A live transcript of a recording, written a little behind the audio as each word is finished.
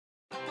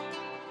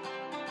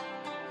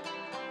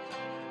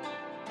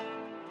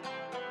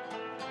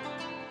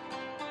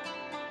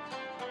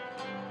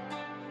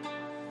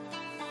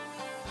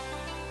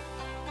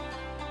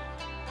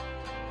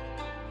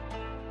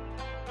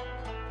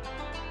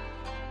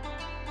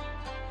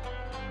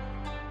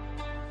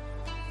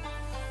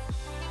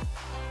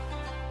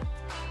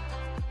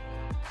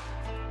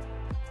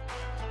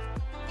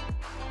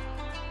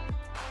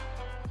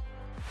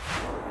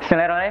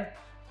Bismillahirrahmanirrahim.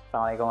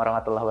 Assalamualaikum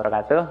warahmatullahi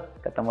wabarakatuh.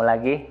 Ketemu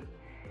lagi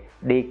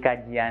di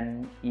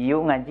kajian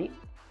Yuk Ngaji.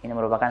 Ini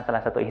merupakan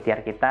salah satu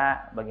ikhtiar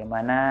kita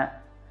bagaimana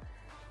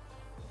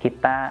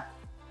kita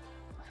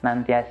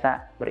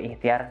senantiasa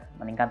berikhtiar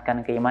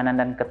meningkatkan keimanan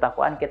dan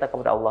ketakwaan kita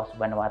kepada Allah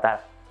Subhanahu wa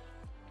taala.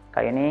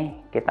 Kali ini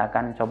kita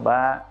akan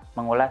coba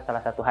mengulas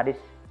salah satu hadis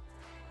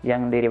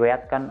yang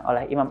diriwayatkan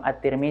oleh Imam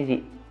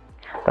At-Tirmizi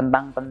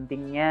tentang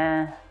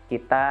pentingnya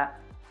kita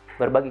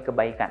berbagi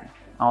kebaikan.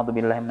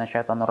 A'udzubillahi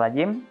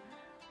minasyaitonirrajim.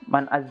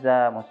 Man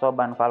azza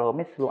musoban falahu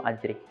mislu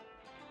ajri.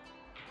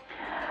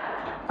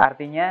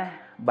 Artinya,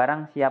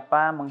 barang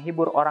siapa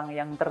menghibur orang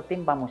yang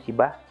tertimpa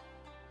musibah,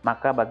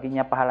 maka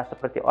baginya pahala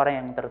seperti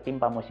orang yang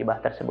tertimpa musibah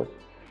tersebut.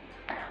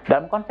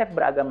 Dalam konsep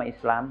beragama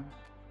Islam,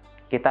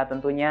 kita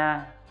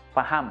tentunya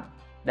paham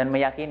dan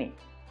meyakini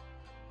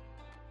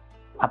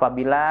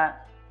apabila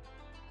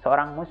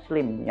seorang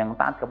muslim yang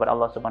taat kepada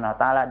Allah Subhanahu wa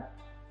taala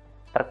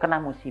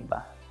terkena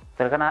musibah,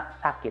 terkena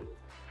sakit,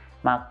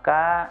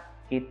 maka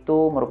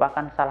itu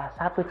merupakan salah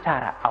satu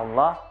cara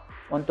Allah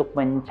untuk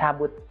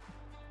mencabut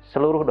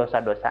seluruh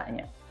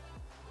dosa-dosanya.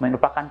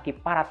 Merupakan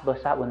kifarat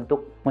dosa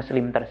untuk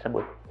muslim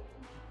tersebut.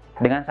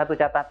 Dengan satu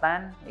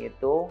catatan,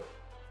 yaitu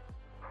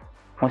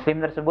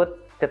muslim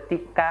tersebut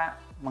ketika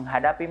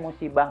menghadapi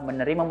musibah,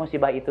 menerima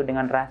musibah itu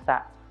dengan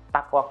rasa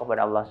takwa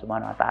kepada Allah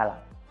Subhanahu wa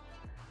taala.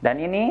 Dan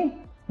ini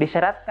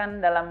disyaratkan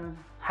dalam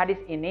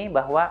hadis ini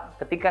bahwa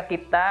ketika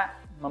kita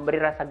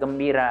memberi rasa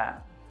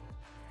gembira,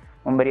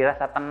 memberi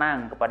rasa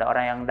tenang kepada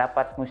orang yang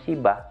dapat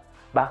musibah,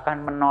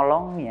 bahkan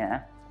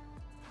menolongnya,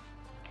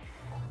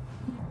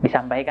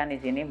 disampaikan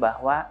di sini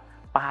bahwa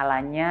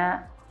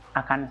pahalanya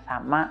akan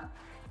sama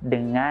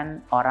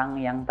dengan orang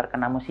yang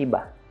terkena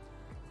musibah.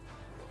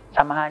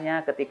 Sama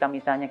halnya ketika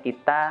misalnya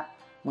kita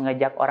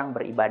mengajak orang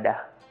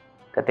beribadah.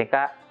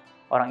 Ketika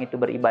orang itu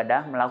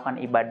beribadah, melakukan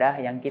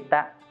ibadah yang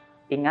kita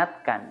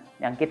ingatkan,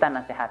 yang kita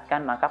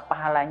nasihatkan, maka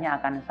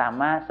pahalanya akan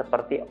sama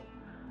seperti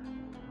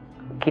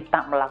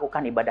kita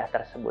melakukan ibadah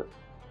tersebut.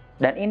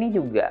 Dan ini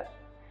juga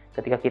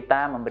ketika kita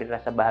memberi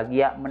rasa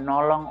bahagia,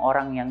 menolong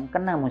orang yang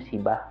kena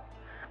musibah,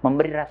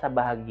 memberi rasa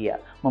bahagia,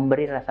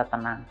 memberi rasa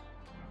tenang,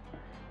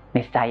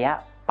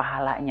 niscaya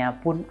pahalanya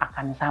pun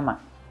akan sama.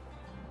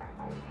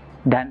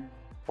 Dan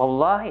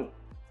wallahi,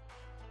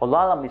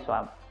 wallahu a'lam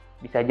bishawab,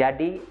 bisa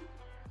jadi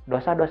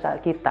dosa-dosa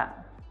kita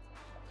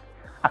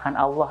akan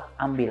Allah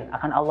ambil,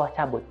 akan Allah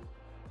cabut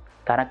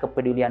karena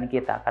kepedulian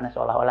kita, karena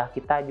seolah-olah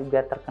kita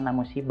juga terkena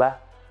musibah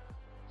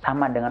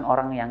sama dengan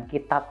orang yang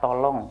kita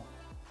tolong.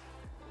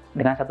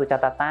 Dengan satu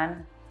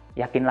catatan,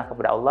 yakinlah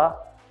kepada Allah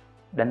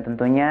dan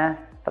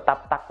tentunya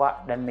tetap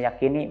takwa dan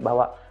meyakini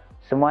bahwa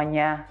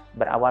semuanya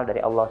berawal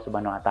dari Allah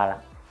Subhanahu wa taala.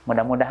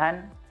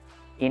 Mudah-mudahan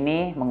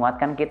ini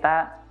menguatkan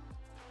kita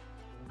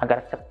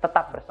agar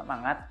tetap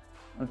bersemangat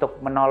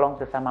untuk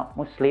menolong sesama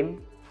muslim,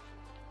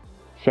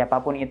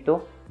 siapapun itu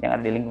yang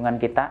ada di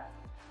lingkungan kita,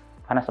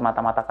 karena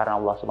semata-mata karena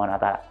Allah Subhanahu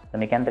wa taala.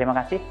 Demikian, terima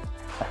kasih.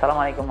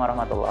 Assalamualaikum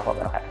warahmatullahi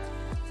wabarakatuh.